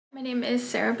My name is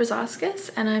Sarah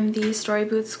Brazauskas, and I'm the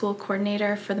Storyboot School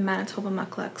Coordinator for the Manitobah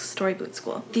Mukluks Storyboot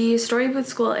School. The Storyboot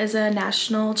School is a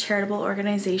national charitable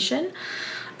organization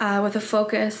with a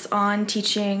focus on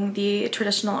teaching the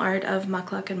traditional art of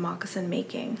mukluk and moccasin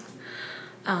making.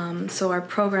 So our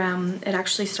program, it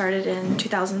actually started in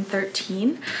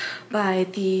 2013 by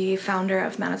the founder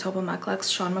of Manitobah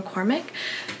Mukluks, Sean McCormick,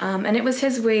 and it was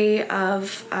his way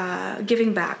of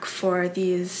giving back for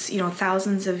these,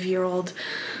 thousands of year-old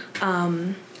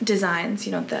designs,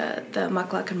 the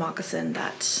mukluk and moccasin,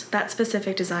 that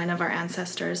specific design of our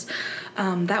ancestors.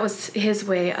 That was his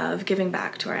way of giving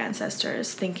back to our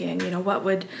ancestors, thinking, what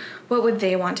would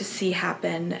they want to see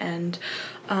happen? And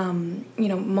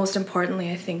most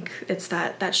importantly, I think it's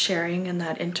that sharing and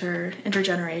that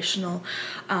intergenerational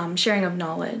sharing of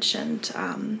knowledge and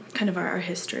kind of our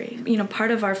history.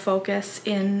 Part of our focus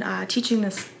in teaching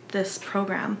this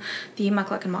program, the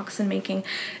mukluk and moccasin making,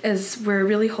 is we're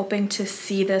really hoping to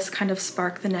see this kind of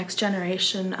spark the next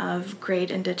generation of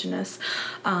great Indigenous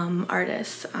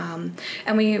artists.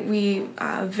 And we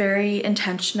very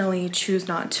intentionally choose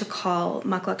not to call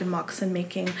mukluk and moccasin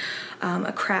making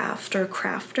a craft or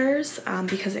crafters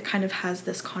because it kind of has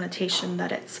this connotation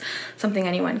that it's something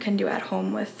anyone can do at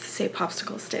home with, say,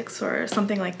 popsicle sticks or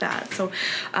something like that. So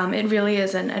it really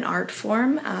is an art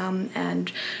form, and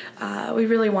we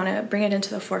really want to bring it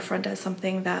into the forefront as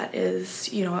something that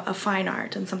is, a fine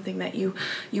art and something that you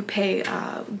pay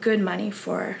good money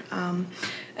for,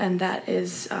 and that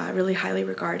is really highly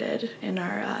regarded in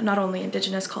our not only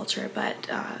Indigenous culture, but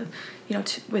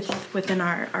within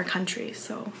our country.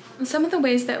 So some of the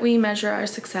ways that we measure our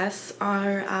success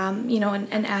are,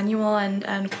 an annual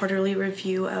and quarterly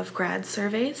review of grad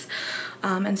surveys.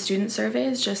 And student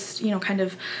surveys, just kind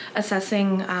of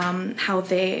assessing how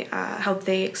they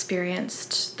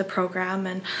experienced the program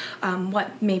and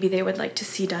what maybe they would like to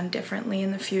see done differently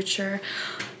in the future.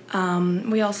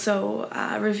 We also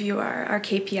review our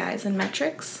KPIs and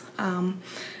metrics,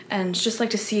 and just like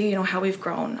to see how we've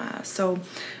grown. So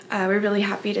we're really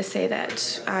happy to say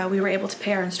that we were able to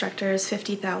pay our instructors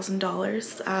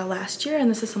 $50,000 last year,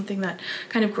 and this is something that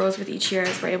kind of grows with each year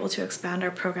as we're able to expand our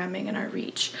programming and our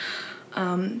reach.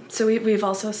 So we've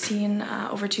also seen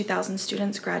over 2,000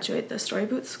 students graduate the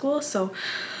Storyboot School, so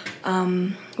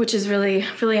which is really,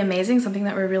 really amazing, something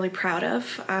that we're really proud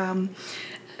of.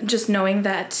 Just knowing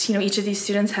that each of these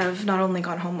students have not only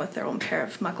gone home with their own pair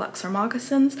of mukluks or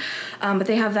moccasins, but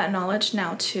they have that knowledge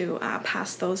now to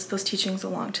pass those teachings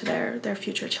along to their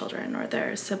future children or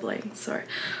their siblings, or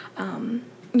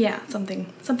something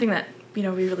that we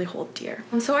really hold dear.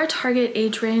 So our target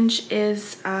age range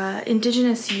is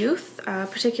Indigenous youth,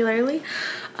 particularly.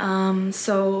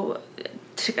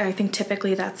 I think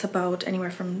typically that's about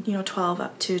anywhere from 12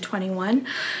 up to 21,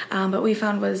 but we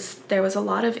found there was a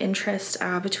lot of interest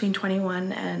between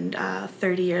 21 and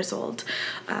 30 years old.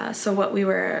 So what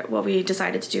we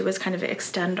decided to do was kind of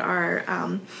extend our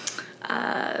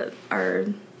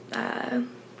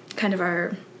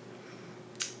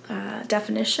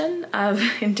definition of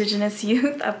Indigenous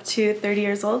youth up to 30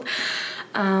 years old.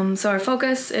 So our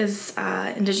focus is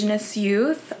Indigenous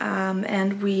youth,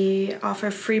 and we offer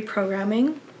free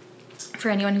programming for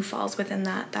anyone who falls within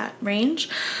that range.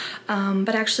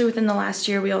 But actually within the last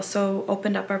year, we also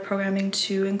opened up our programming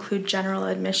to include general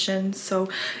admission, so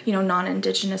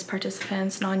non-Indigenous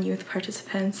participants, non-youth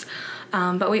participants,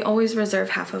 but we always reserve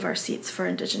half of our seats for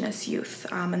Indigenous youth,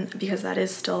 and because that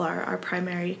is still our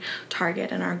primary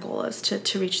target, and our goal is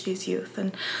to reach these youth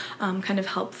and kind of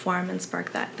help form and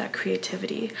spark that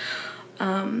creativity.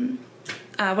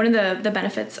 One of the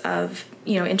benefits of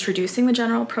introducing the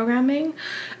general programming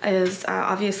is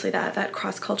obviously that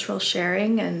cross-cultural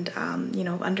sharing and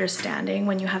understanding.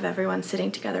 When you have everyone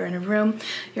sitting together in a room,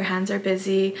 your hands are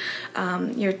busy,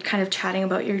 you're kind of chatting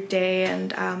about your day,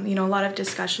 and a lot of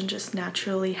discussion just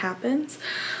naturally happens.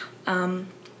 And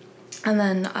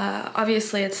then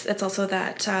obviously it's also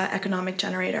that economic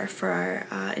generator for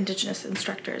our Indigenous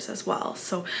instructors as well.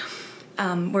 So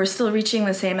we're still reaching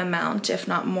the same amount, if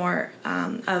not more,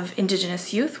 of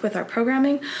Indigenous youth with our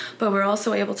programming, but we're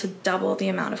also able to double the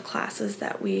amount of classes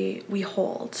that we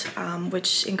hold,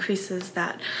 which increases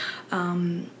the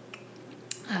amount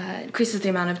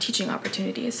of teaching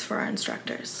opportunities for our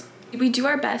instructors. We do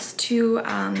our best to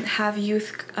have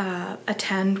youth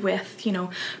attend with,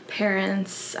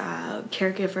 parents,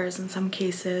 caregivers in some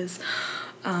cases,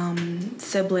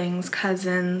 siblings,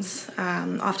 cousins.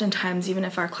 Oftentimes, even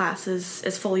if our class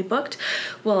is fully booked,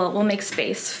 we'll make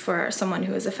space for someone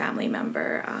who is a family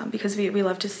member, because we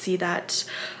love to see that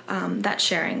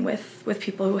sharing with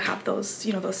people who have those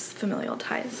familial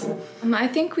ties. I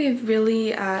think we've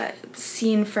really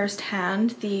seen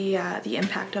firsthand the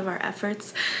impact of our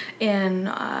efforts in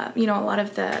a lot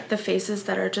of the faces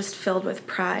that are just filled with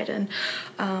pride and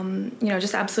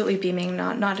just absolutely beaming,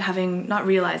 not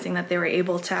realizing that they were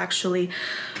able to actually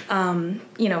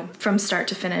from start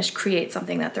to finish create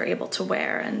something that they're able to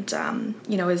wear, and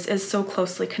is so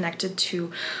closely connected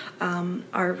to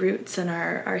our roots and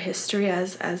our history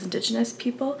as Indigenous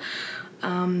people.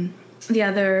 The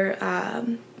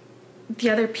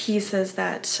other piece is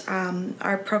that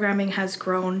our programming has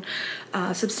grown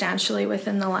substantially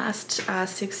within the last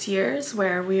 6 years,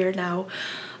 where we are now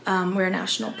we're a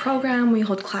national program. We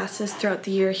hold classes throughout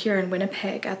the year here in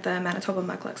Winnipeg at the Manitobah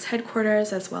Mukluks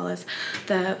headquarters, as well as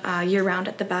the year-round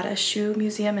at the Bata Shoe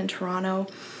Museum in Toronto.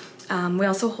 We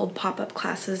also hold pop-up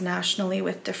classes nationally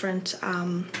with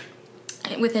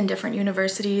within different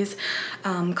universities,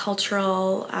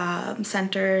 cultural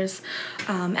centers,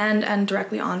 and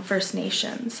directly on First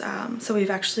Nations. So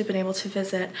we've actually been able to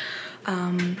visit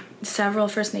several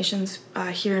First Nations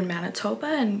here in Manitoba,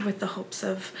 and with the hopes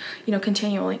of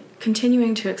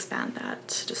continuing to expand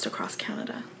that just across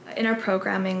Canada. In our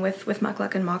programming with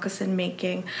mukluk and moccasin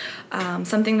making,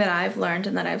 something that I've learned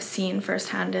and that I've seen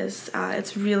firsthand is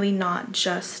it's really not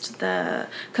just the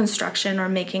construction or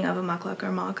making of a mukluk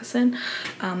or moccasin.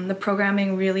 The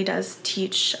programming really does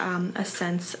teach a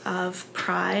sense of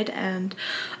pride, and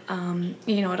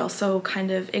it also kind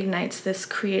of ignites this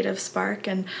creative spark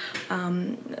and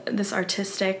this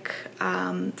artistic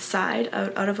side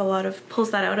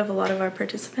pulls that out of a lot of our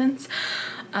participants.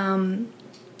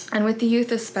 And with the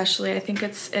youth especially, I think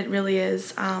it really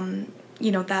is,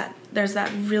 that there's that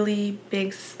really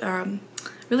big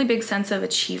sense of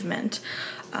achievement.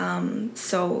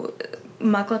 So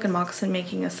mukluk and moccasin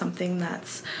making is something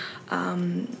that's,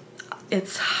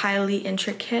 it's highly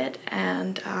intricate,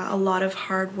 and a lot of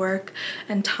hard work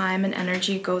and time and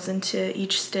energy goes into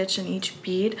each stitch and each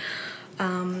bead.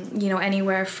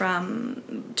 Anywhere from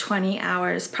 20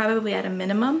 hours, probably at a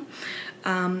minimum,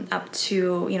 up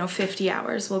to 50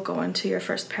 hours will go into your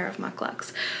first pair of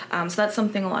mukluks. So that's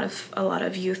something a lot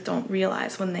of youth don't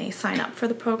realize when they sign up for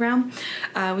the program.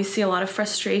 We see a lot of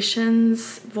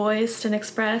frustrations voiced and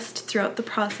expressed throughout the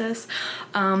process.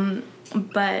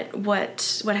 But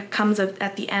what comes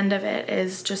at the end of it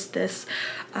is just this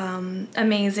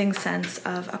amazing sense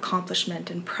of accomplishment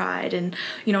and pride, and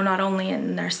not only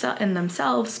in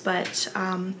themselves, but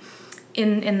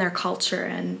in their culture,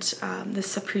 and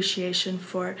this appreciation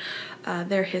for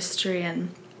their history. And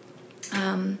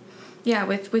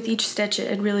with each stitch,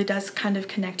 it really does kind of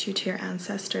connect you to your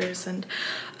ancestors, and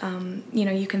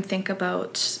you can think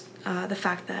about the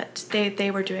fact that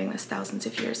they were doing this thousands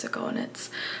of years ago, and it's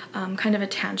kind of a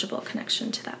tangible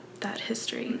connection to that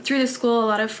history. Through the school, a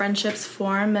lot of friendships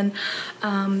form, and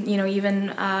even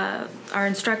our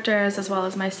instructors as well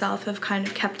as myself have kind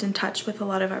of kept in touch with a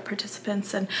lot of our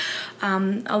participants, and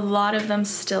a lot of them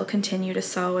still continue to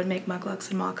sew and make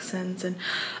mukluks and moccasins, and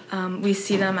we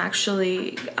see them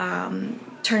actually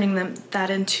turning that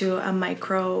into a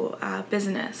micro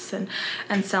business, and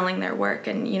selling their work,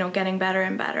 and getting better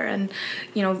and better, and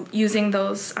using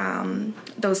those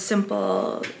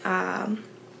simple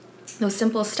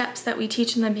steps that we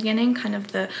teach in the beginning, kind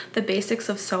of the basics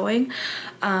of sewing,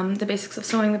 the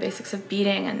basics of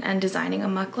beading and designing a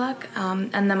mukluk,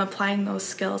 and them applying those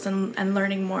skills and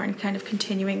learning more and kind of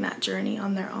continuing that journey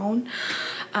on their own.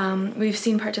 We've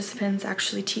seen participants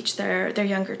actually teach their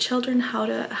younger children how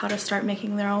to start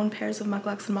making their own pairs of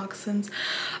mukluks and moccasins,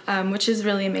 which is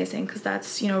really amazing, because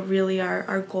that's really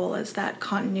our goal, is that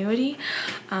continuity.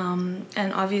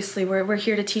 And obviously we're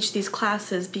here to teach these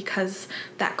classes because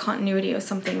that continuity is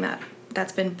something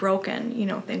that's been broken,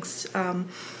 thanks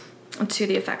to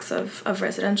the effects of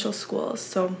residential schools.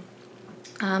 So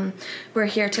we're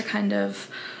here to kind of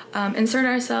insert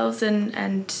ourselves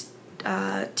and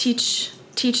teach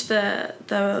the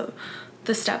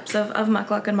steps of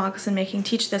mukluk and moccasin making,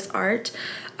 teach this art,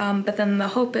 but then the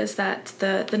hope is that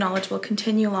the knowledge will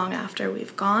continue long after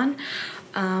we've gone,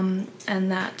 and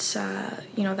that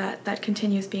that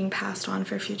continues being passed on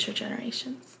for future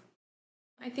generations.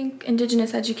 I think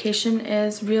Indigenous education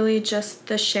is really just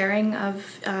the sharing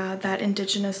of that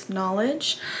Indigenous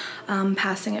knowledge,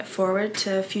 passing it forward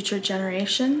to future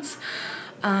generations,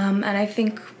 and I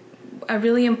think a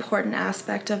really important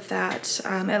aspect of that,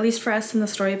 at least for us in the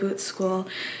Storyboot School,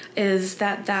 is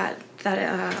that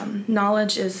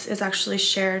knowledge is actually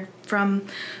shared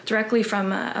directly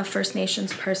from a First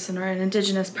Nations person or an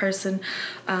Indigenous person,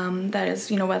 that is,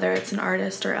 whether it's an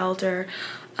artist or elder,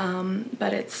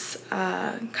 but it's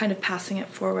kind of passing it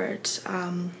forward,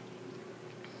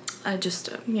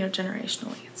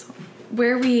 generationally. So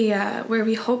where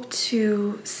we hope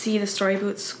to see the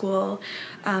Storyboot School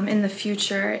in the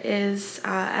future is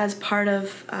as part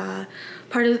of a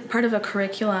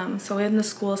curriculum. So in the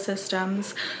school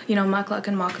systems, mukluk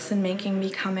and moccasin making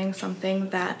becoming something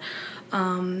that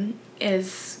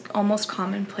is almost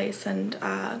commonplace and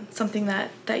something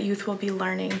that youth will be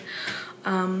learning.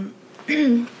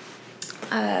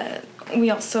 We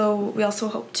also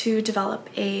hope to develop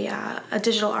a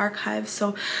digital archive,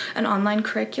 so an online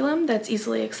curriculum that's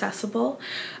easily accessible,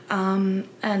 and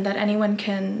that anyone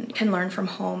can learn from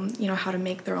home. How to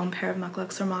make their own pair of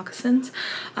mukluks or moccasins,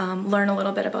 learn a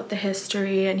little bit about the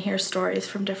history, and hear stories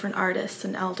from different artists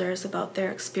and elders about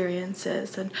their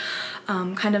experiences and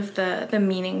kind of the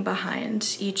meaning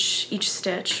behind each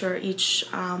stitch or each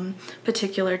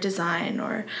particular design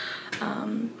or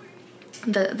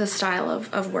the style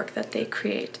of work that they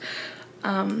create.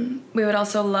 We would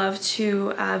also love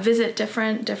to visit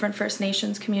different First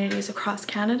Nations communities across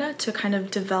Canada to kind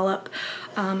of develop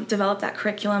that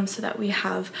curriculum so that we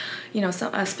have,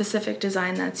 a specific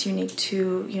design that's unique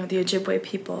to, the Ojibwe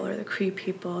people or the Cree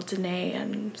people, Dene,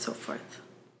 and so forth.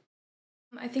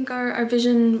 I think our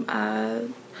vision,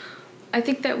 I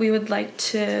think that we would like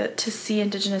to see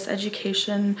Indigenous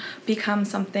education become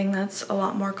something that's a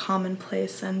lot more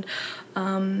commonplace and,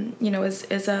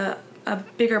 is a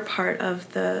bigger part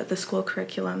of the school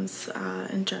curriculums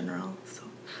in general.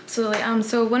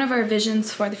 So one of our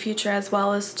visions for the future as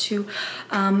well is to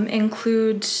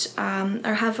include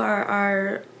or have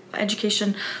our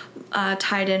education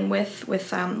tied in with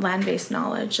land-based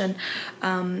knowledge, and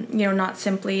not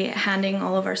simply handing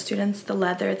all of our students the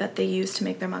leather that they use to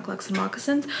make their mukluks and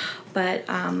moccasins, but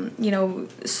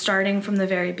starting from the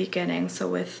very beginning, so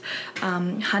with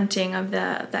hunting of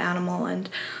the animal and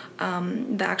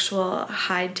the actual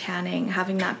hide tanning,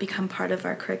 having that become part of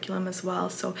our curriculum as well.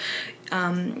 So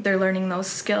they're learning those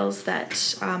skills that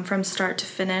from start to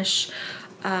finish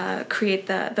create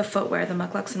the footwear, the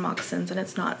mukluks and moccasins, and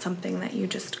it's not something that you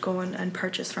just go and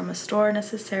purchase from a store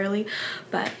necessarily,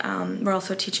 but we're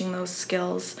also teaching those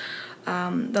skills,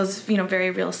 those very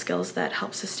real skills that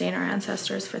help sustain our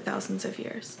ancestors for thousands of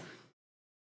years.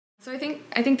 So I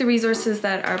think the resources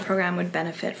that our program would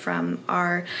benefit from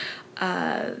are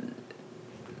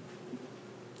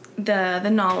the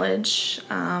knowledge,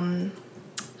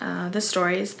 the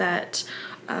stories that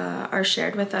are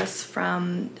shared with us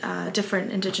from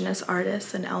different Indigenous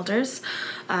artists and elders,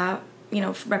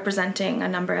 representing a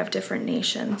number of different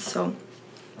nations. So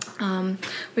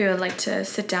we would like to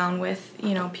sit down with,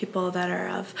 people that are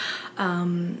of,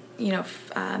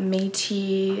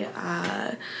 Métis,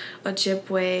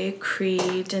 Ojibwe,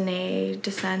 Cree, Dene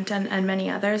descent, and many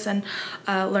others, and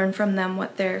learn from them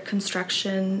what their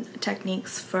construction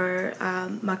techniques for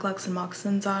mukluks and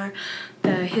moccasins are,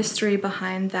 the history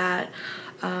behind that,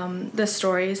 the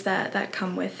stories that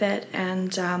come with it,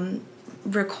 and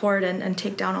record and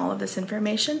take down all of this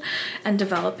information and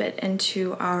develop it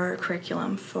into our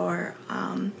curriculum for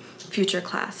future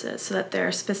classes so that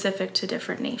they're specific to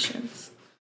different nations.